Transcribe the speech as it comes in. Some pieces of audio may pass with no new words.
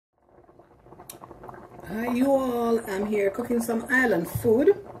Hi you all, I'm here cooking some island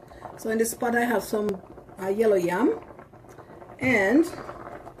food. So in this pot I have some yellow yam, and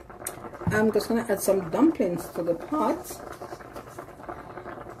I'm just going to add some dumplings to the pot.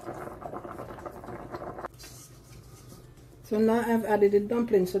 So now I've added the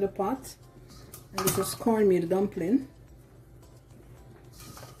dumplings to the pot, and this is cornmeal dumpling.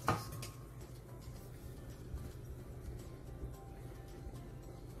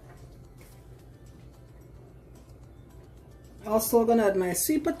 Also gonna add my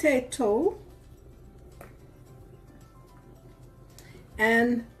sweet potato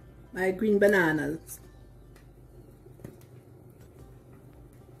and my green bananas.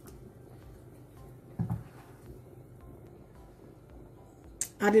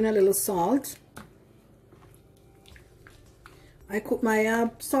 Adding a little salt. I cook my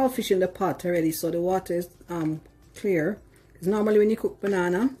saltfish in the pot already, so the water is clear. Because normally when you cook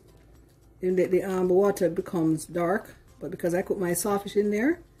banana, the water becomes dark. But because I cook my saltfish in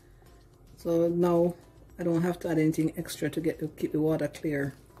there, so now I don't have to add anything extra to keep the water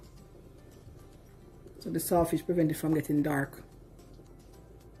clear. So the saltfish prevents it from getting dark.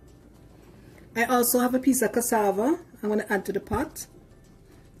 I also have a piece of cassava I'm going to add to the pot.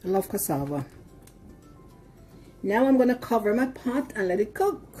 I love cassava. Now I'm going to cover my pot and let it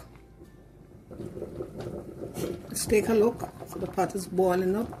cook. Let's take a look. So the pot is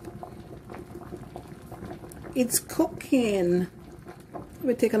boiling up. It's cooking. It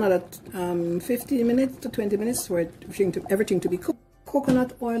will take another 15 minutes to 20 minutes for everything to be cooked.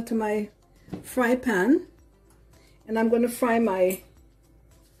 Coconut oil to my fry pan, and I'm going to fry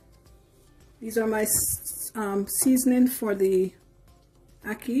these are my seasoning for the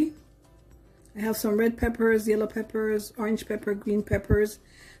ackee. I have some red peppers, yellow peppers, orange pepper, green peppers,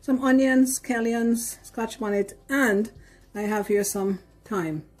 some onions, scallions, scotch bonnet, and I have here some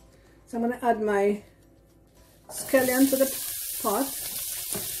thyme. So I'm going to add my scallion to the pot.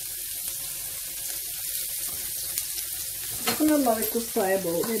 I'm going to allow it to fry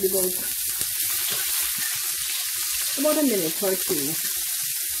maybe about a minute or two.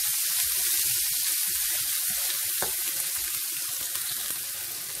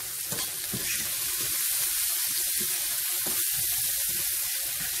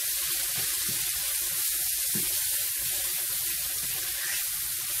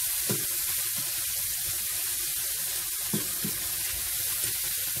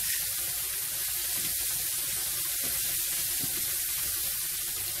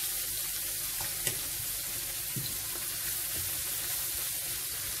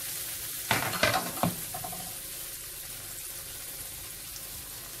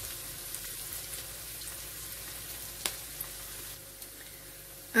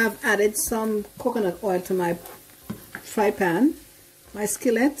 I've added some coconut oil to my fry pan, my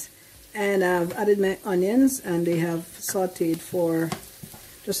skillet, and I've added my onions, and they have sauteed for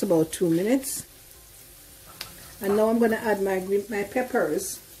just about 2 minutes. And now I'm going to add my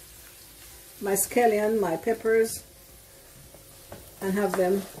peppers, my scallion, my peppers, and have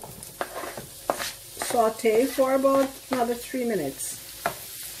them saute for about another 3 minutes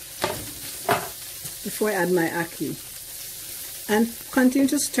before I add my ackee. And continue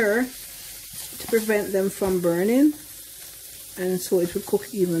to stir to prevent them from burning, and so it will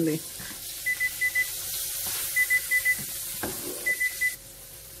cook evenly.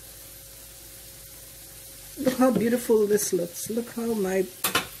 Look how beautiful this looks. Look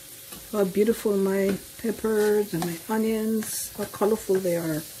how beautiful my peppers and my onions, how colorful they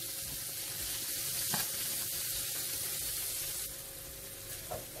are.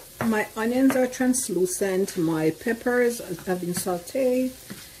 My onions are translucent, my peppers have been sauteed,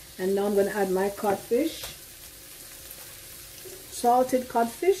 and now I'm going to add my codfish, salted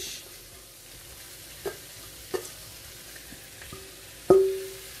codfish.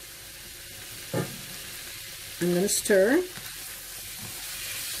 I'm going to stir.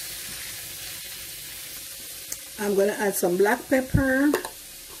 I'm going to add some black pepper,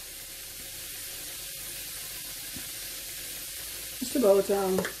 just about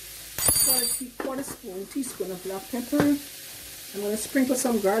quarter teaspoon of black pepper. I'm going to sprinkle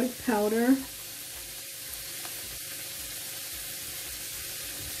some garlic powder.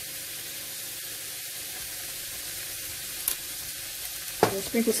 I'm going to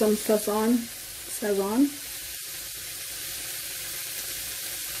sprinkle some sazon.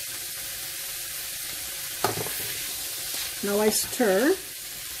 Now I stir.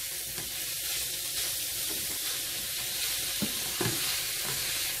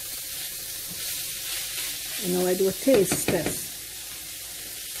 And now I do a taste test.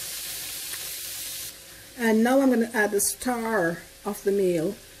 And now I'm going to add the star of the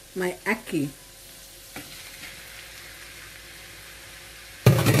meal, my ackee.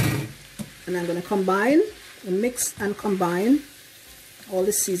 And I'm going to mix and combine all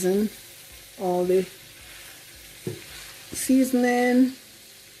the seasoning,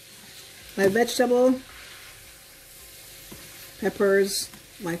 my vegetable, peppers,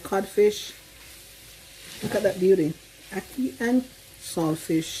 my codfish. Look at that beauty. Ackee and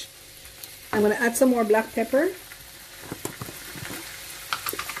saltfish. I'm going to add some more black pepper.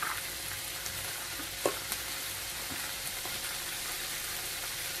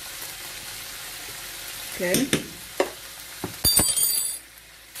 Okay.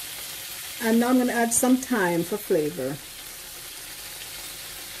 And now I'm going to add some thyme for flavor.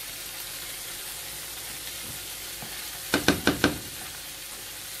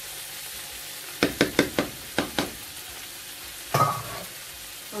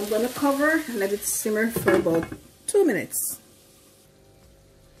 I'm going to cover and let it simmer for about 2 minutes.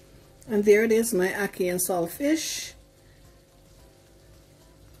 And there it is, my ackee and saltfish.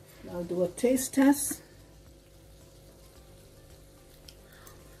 I'll do a taste test.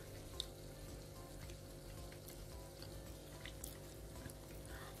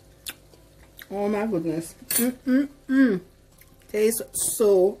 Oh my goodness. Tastes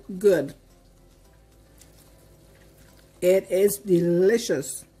so good. It is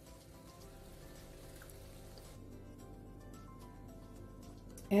delicious.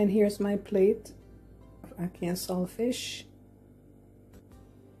 And here's my plate of ackee and saltfish,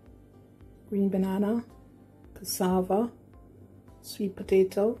 green banana, cassava, sweet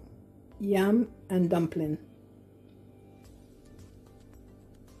potato, yam, and dumpling.